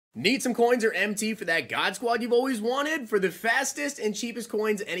Need some coins or MT for that God Squad you've always wanted? For the fastest and cheapest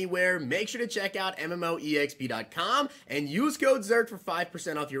coins anywhere, make sure to check out MMOEXP.com and use code ZERK for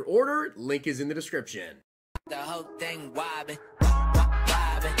 5% off your order. Link is in the description. The whole thing wobbin',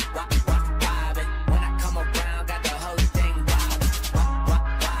 wobbin', wobbin'. When I come around, got the whole thing wobbin'.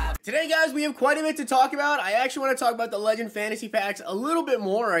 Today, guys, we have quite a bit to talk about. I actually want to talk about the Legend Fantasy Packs a little bit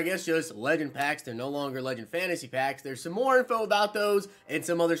more. I guess just Legend Packs. They're no longer Legend Fantasy Packs. There's some more info about those and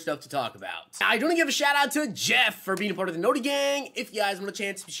some other stuff to talk about. I do want to give a shout out to Jeff for being a part of the Noti Gang. If you guys want a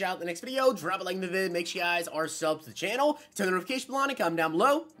chance to shout out the next video, drop a like in the vid. Make sure you guys are subbed to the channel. Turn the notification bell on and comment down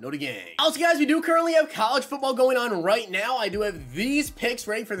below. Noti Gang. Also, guys, we do currently have college football going on right now. I do have these picks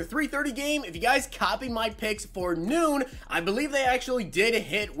ready for the 3:30 game. If you guys copy my picks for noon, I believe they actually did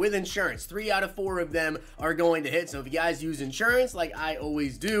hit with insurance. 3 out of 4 of them are going to hit. So if you guys use insurance, like I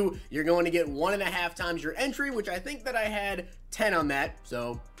always do, you're going to get 1.5 times your entry, which I think that I had 10 on that.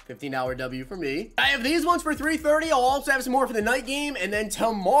 So $15 W for me. I have these ones for 3:30. I'll also have some more for the night game. And then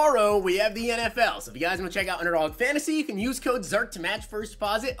tomorrow we have the NFL. So if you guys want to check out Underdog Fantasy, you can use code ZERK to match first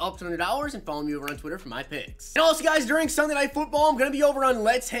deposit up to $100 and follow me over on Twitter for my picks. And also, guys, during Sunday Night Football, I'm going to be over on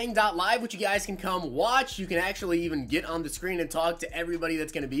Let's Hang.live, which you guys can come watch. You can actually even get on the screen and talk to everybody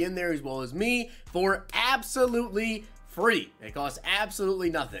that's going to be in there as well as me for absolutely free. It costs absolutely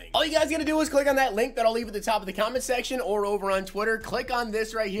nothing. All you guys gotta do is click on that link that I'll leave at the top of the comment section or over on Twitter. Click on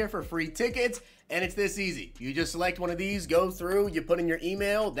this right here for free tickets, and it's this easy. You just select one of these, go through, you put in your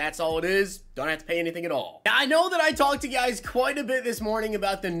email, that's all it is. Don't have to pay anything at all. Now, I know that I talked to you guys quite a bit this morning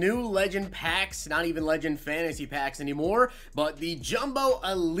about the new Legend Packs, not even Legend Fantasy Packs anymore, but the Jumbo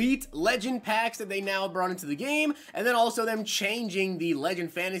Elite Legend Packs that they now brought into the game, and then also them changing the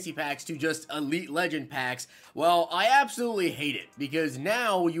Legend Fantasy Packs to just Elite Legend Packs. Well, I absolutely hate it, because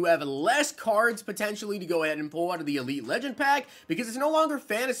now you have less cards potentially to go ahead and pull out of the Elite Legend Pack, because it's no longer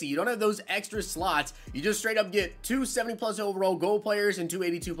fantasy. You don't have those extra slots. You just straight up get 2 70+ overall gold players and 2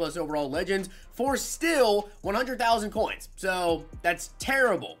 82+ overall legends for still 100,000 coins. So that's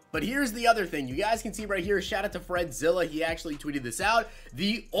terrible. But here's the other thing. You guys can see right here, shout out to Fred Zilla. He actually tweeted this out.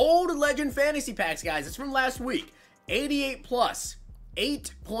 The old Legend Fantasy Packs, guys, it's from last week. 88+.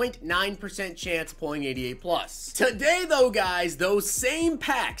 8.9% chance pulling 88+. Today, though, guys, those same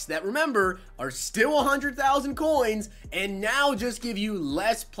packs that, remember, are still 100,000 coins and now just give you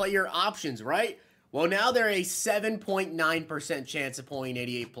less player options, right? Well, now they're a 7.9% chance of pulling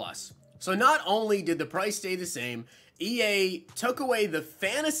 88+. So not only did the price stay the same, EA took away the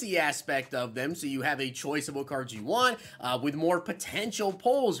fantasy aspect of them, so you have a choice of what cards you want with more potential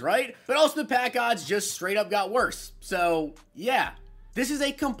pulls, right? But also the pack odds just straight up got worse. So, yeah. This is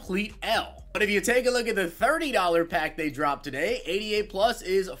a complete L. But if you take a look at the $30 pack they dropped today, 88+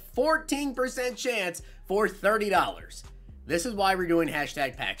 is 14% chance for $30. This is why we're doing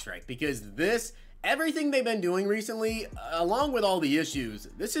hashtag pack strike, because this, everything they've been doing recently, along with all the issues,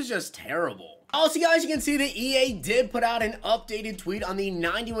 this is just terrible. Also, guys, you can see that EA did put out an updated tweet on the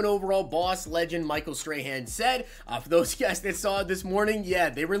 91 overall boss legend Michael Strahan set. For those guys that saw it this morning, yeah,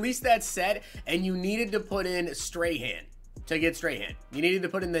 they released that set and you needed to put in Strahan to get Strahan. You needed to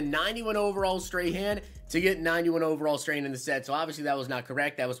put in the 91 overall Strahan to get 91 overall Strahan in the set. So obviously that was not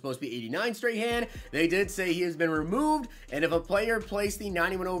correct. That was supposed to be 89 Strahan. They did say he has been removed. And if a player placed the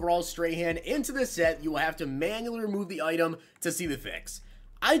 91 overall Strahan into the set, you will have to manually remove the item to see the fix.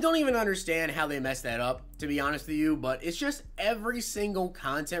 I don't even understand how they messed that up, to be honest with you, but it's just every single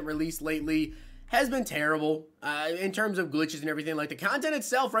content release lately has been terrible in terms of glitches and everything. Like the content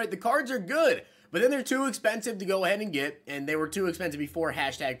itself, right? The cards are good, but then they're too expensive to go ahead and get, and they were too expensive before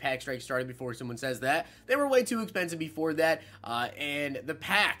hashtag pack strike started, before someone says that. They were way too expensive before that, and the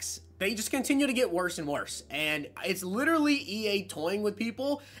packs, they just continue to get worse and worse. And it's literally EA toying with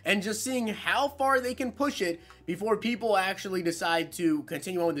people and just seeing how far they can push it before people actually decide to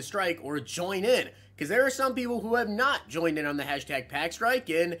continue on with the strike or join in. Because there are some people who have not joined in on the hashtag pack strike,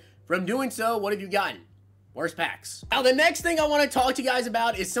 and from doing so, what have you gotten? Worse packs. Now, the next thing I want to talk to you guys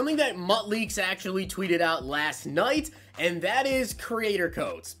about is something that MuttLeaks actually tweeted out last night, and that is creator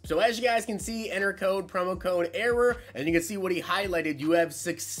codes. So as you guys can see, enter code, promo code error, and you can see what he highlighted. You have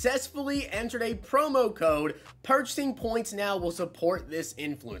successfully entered a promo code. Purchasing points now will support this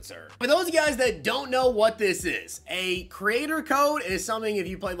influencer. For those of you guys that don't know what this is, a creator code is something, if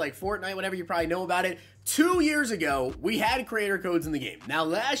you played like Fortnite, whatever, you probably know about it. 2 years ago, we had creator codes in the game. Now,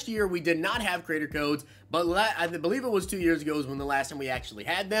 last year, we did not have creator codes, but I believe it was 2 years ago is when the last time we actually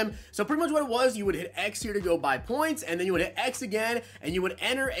had them. So pretty much what it was, you would hit X here to go buy points, and then you would hit X again, and you would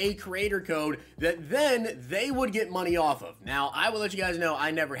enter a creator code that then they would get money off of. Now, I will let you guys know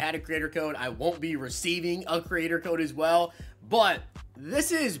I never had a creator code. I won't be receiving a creator code as well, but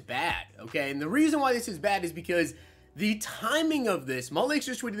this is bad, okay? And the reason why this is bad is because the timing of this, Mulliks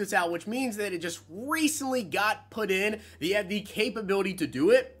just tweeted this out, which means that it just recently got put in. They have the capability to do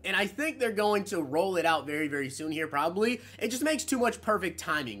it, and I think they're going to roll it out very, very soon here, probably. It just makes too much perfect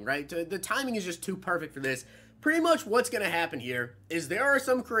timing, right? The timing is just too perfect for this. Pretty much what's going to happen here is there are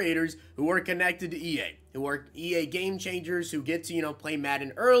some creators who are connected to EA, who are EA game changers, who get to, you know, play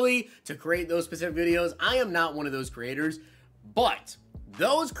Madden early to create those specific videos. I am not one of those creators, but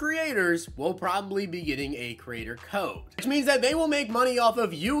those creators will probably be getting a creator code, which means that they will make money off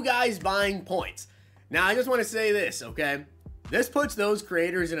of you guys buying points. Now, I just want to say this, okay? This puts those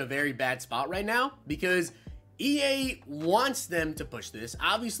creators in a very bad spot right now because EA wants them to push this.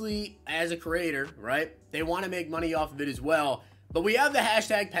 Obviously, as a creator, right? They want to make money off of it as well, but we have the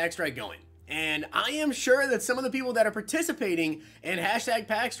hashtag pack strike going. And I am sure that some of the people that are participating in hashtag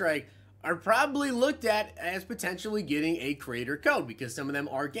pack strike are probably looked at as potentially getting a creator code because some of them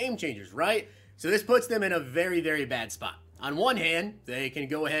are game changers, right? So this puts them in a very, very bad spot. On one hand, they can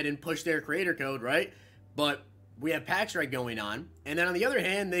go ahead and push their creator code, right? But we have pack strike going on. And then on the other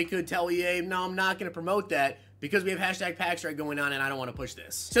hand, they could tell EA, no, I'm not going to promote that because we have hashtag pack strike going on and I don't want to push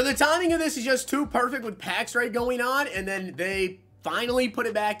this. So the timing of this is just too perfect with pack strike going on, and then they finally put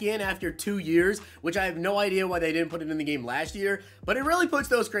it back in after 2 years, which I have no idea why they didn't put it in the game last year, but it really puts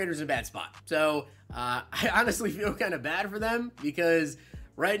those creators in a bad spot. So I honestly feel kind of bad for them because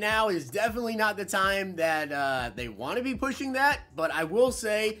right now is definitely not the time that they want to be pushing that, but I will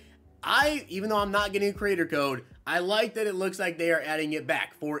say, even though I'm not getting a creator code, I like that it looks like they are adding it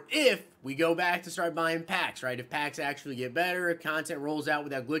back for if we go back to start buying packs, right? If packs actually get better, if content rolls out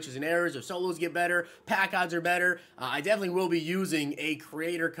without glitches and errors, if solos get better, pack odds are better, I definitely will be using a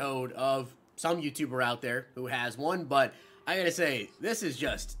creator code of some YouTuber out there who has one, but I gotta say, this is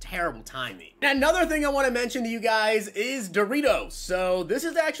just terrible timing. And another thing I want to mention to you guys is Doritos. So this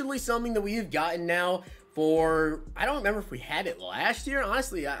is actually something that we've gotten now for, I don't remember if we had it last year.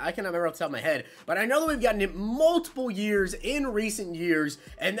 Honestly, I cannot remember off the top of my head, but I know that we've gotten it multiple years in recent years,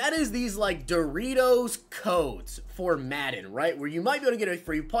 and that is these like Doritos codes for Madden, right? Where you might be able to get a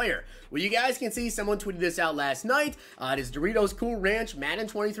free player. Well, you guys can see someone tweeted this out last night. It is Doritos Cool Ranch Madden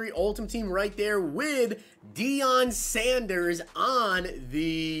 23 Ultimate Team right there with Deion Sanders on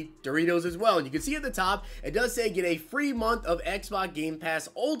the Doritos as well. And you can see at the top, it does say get a free month of Xbox Game Pass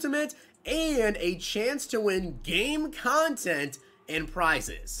Ultimate and a chance to win game content and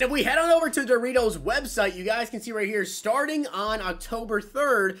prizes. If we head on over to Doritos website, you guys can see right here, starting on October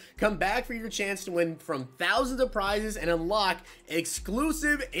 3rd, come back for your chance to win from thousands of prizes and unlock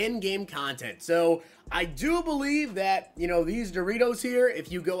exclusive in-game content. So I do believe that, you know, these Doritos here,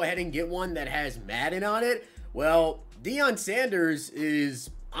 if you go ahead and get one that has Madden on it, well, Deion Sanders is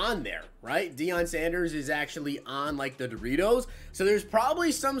on there, right? Deion Sanders is actually on like the Doritos, so there's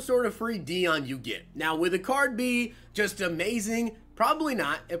probably some sort of free Deion you get. Now, will the card be just amazing? Probably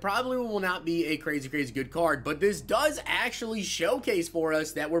not. It probably will not be a crazy, crazy good card, but this does actually showcase for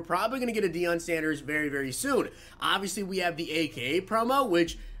us that we're probably going to get a Deion Sanders very, very soon. Obviously, we have the AKA promo,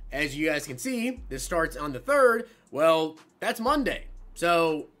 which, as you guys can see, this starts on the 3rd. Well, that's Monday.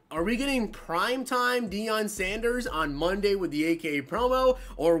 So are we getting primetime Deion Sanders on Monday with the AKA promo,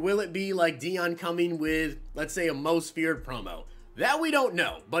 or will it be like Deion coming with, let's say, a Most Feared promo? That we don't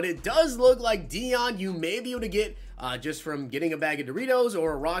know, but it does look like Deion you may be able to get just from getting a bag of Doritos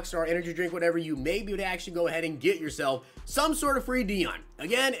or a Rockstar energy drink, whatever. You may be able to actually go ahead and get yourself some sort of free Deion.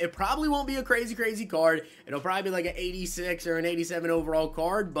 Again, it probably won't be a crazy, crazy card. It'll probably be like an 86 or an 87 overall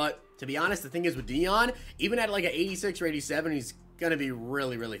card, but to be honest, the thing is with Deion, even at like an 86 or 87, he's gonna be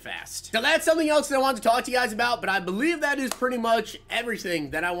really, really fast. So that's something else that I wanted to talk to you guys about, but I believe that is pretty much everything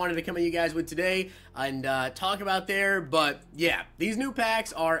that I wanted to come at you guys with today and talk about there. But yeah, these new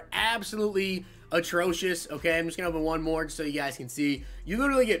packs are absolutely atrocious. Okay, I'm just gonna open one more just so you guys can see. You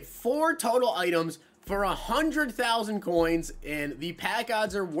literally get 4 total items for 100,000 coins, and the pack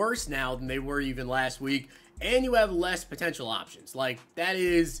odds are worse now than they were even last week, and you have less potential options. Like, that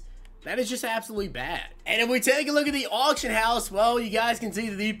is just absolutely bad. And if we take a look at the auction house, well, you guys can see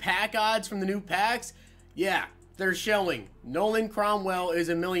the pack odds from the new packs. Yeah, they're showing Nolan Cromwell is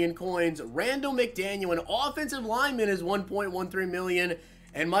 1 million coins, Randall McDaniel, an offensive lineman, is 1.13 million,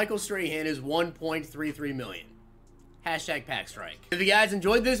 and Michael Strahan is 1.33 million. Hashtag pack strike. If you guys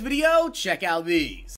enjoyed this video, check out these.